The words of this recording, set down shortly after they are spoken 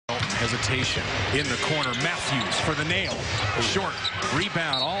Hesitation in the corner. Matthews for the nail. Short.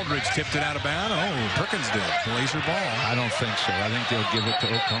 Rebound. Aldridge tipped it out of bounds. Oh, Perkins did. Laser ball. I don't think so. I think they'll give it to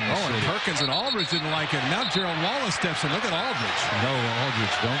Oklahoma City. And Perkins and Aldridge didn't like it. Now Gerald Wallace steps in. Look at Aldridge. No,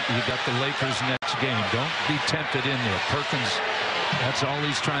 Aldridge, don't. You got the Lakers next game. Don't be tempted in there. Perkins, that's all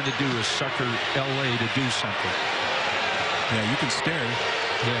he's trying to do is sucker L.A. to do something. Yeah, you can stare.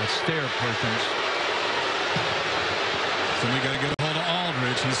 Yeah, stare, Perkins. So we got to get a hold of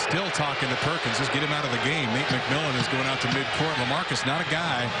Aldridge. He's still talking to Perkins. Just get him out of the game. Nate McMillan is going out to midcourt. LaMarcus, not a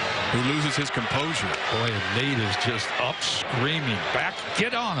guy who loses his composure. Boy, and Nate is just up screaming. Back,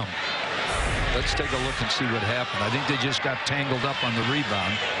 get on him. Let's take a look and see what happened. I think they just got tangled up on the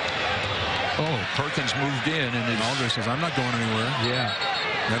rebound. Oh, Perkins moved in, and Aldridge says, I'm not going anywhere. Yeah.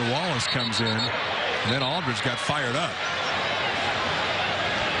 Then Wallace comes in, and then Aldridge got fired up.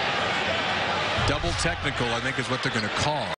 Double technical, I think, is what they're going to call.